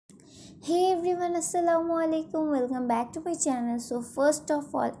Hey everyone, assalamu alaikum. Welcome back to my channel. So first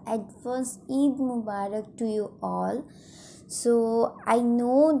of all, advance Eid Mubarak to you all. So I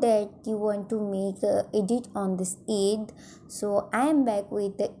know that you want to make a edit on this Eid. So I am back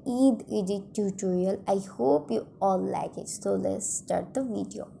with the Eid edit tutorial. I hope you all like it. So let's start the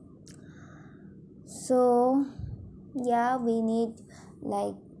video. So yeah, we need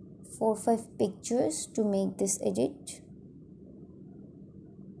like 4-5 pictures to make this edit.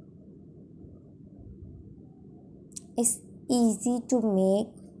 It's easy to make,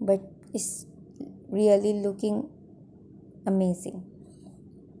 but it's really looking amazing.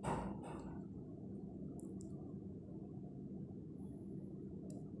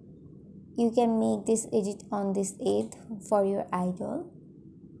 You can make this edit on this Eid for your idol.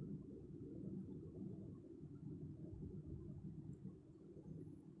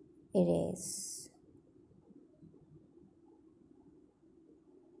 Erase.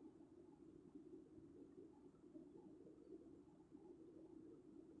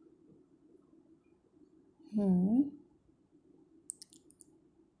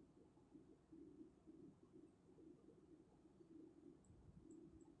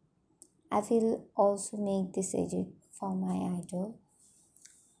 I will also make this edit for my idol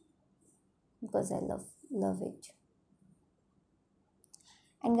because I love it.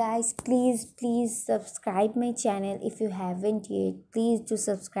 And guys, please subscribe my channel if you haven't yet. Please do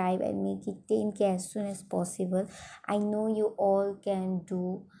subscribe and make it 10k as soon as possible. I know you all can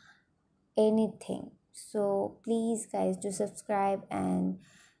do anything, so please guys do subscribe and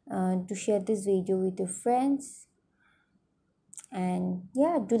to share this video with your friends, and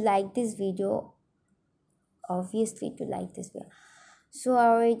yeah, do like this video, obviously to like this video. So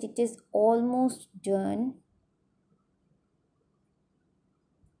alright, it is almost done.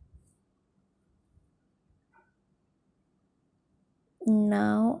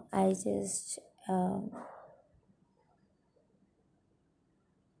 Now I just I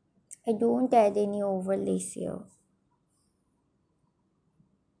don't add any overlays here.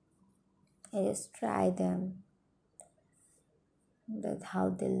 I just try them, that's how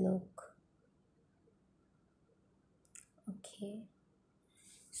they look. Okay,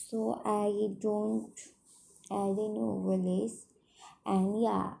 so I don't add any overlays. And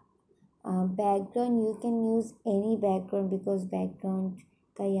yeah, background you can use any background because background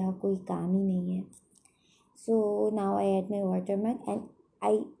का यहाँ कोई काम ही नहीं है. So now I add my watermark, and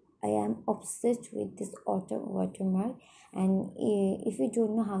I am obsessed with this watermark. And if you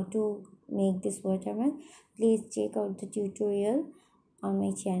don't know how to make this watermark, please check out the tutorial on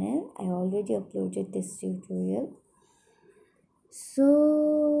my channel. I already uploaded this tutorial.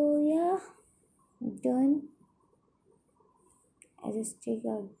 So yeah, done. I just take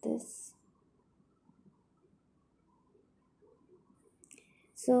out this.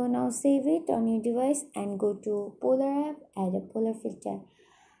 So now save it on your device and go to Polar app, add a polar filter.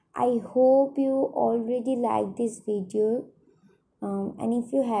 I hope you already like this video, and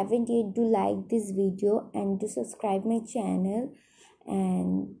if you haven't yet, do like this video and do subscribe my channel.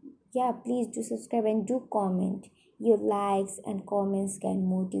 And yeah, please do subscribe and do comment. Your likes and comments can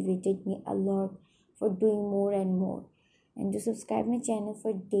motivate me a lot for doing more and more. And do subscribe my channel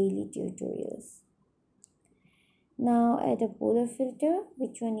for daily tutorials. Now add a polar filter,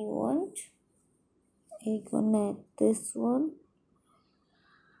 which one you want. I'm gonna add this one.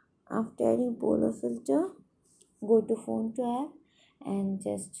 After adding polar filter, go to phone to app and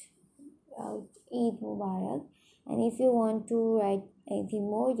just Eid Mubarak. And if you want to write anything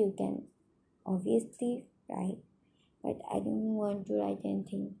more, you can obviously write, but I don't want to write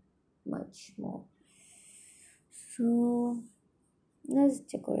anything much more. So let's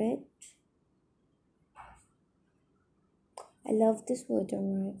decorate. I love this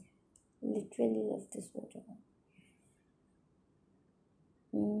watermark. Literally love this watermark.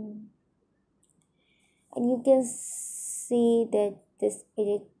 And you can see that this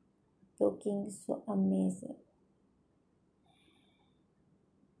edit looking so amazing.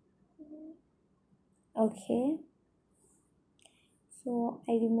 Okay, so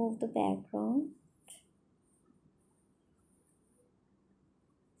I remove the background.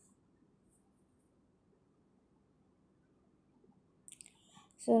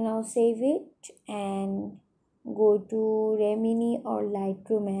 So now save it and go to Remini or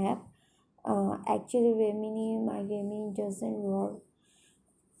Lightroom app. Actually my Remini doesn't work.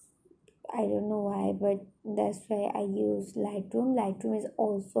 I don't know why, but that's why I use Lightroom. Lightroom is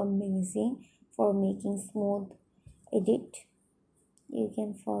also amazing for making smooth edit. You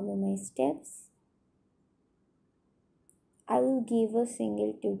can follow my steps. I will give a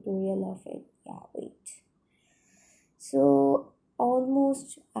single tutorial of it. Yeah, wait. So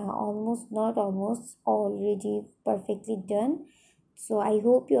almost not almost already perfectly done. So I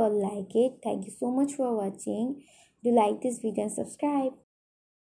hope you all like it. Thank you so much for watching. Do like this video and subscribe.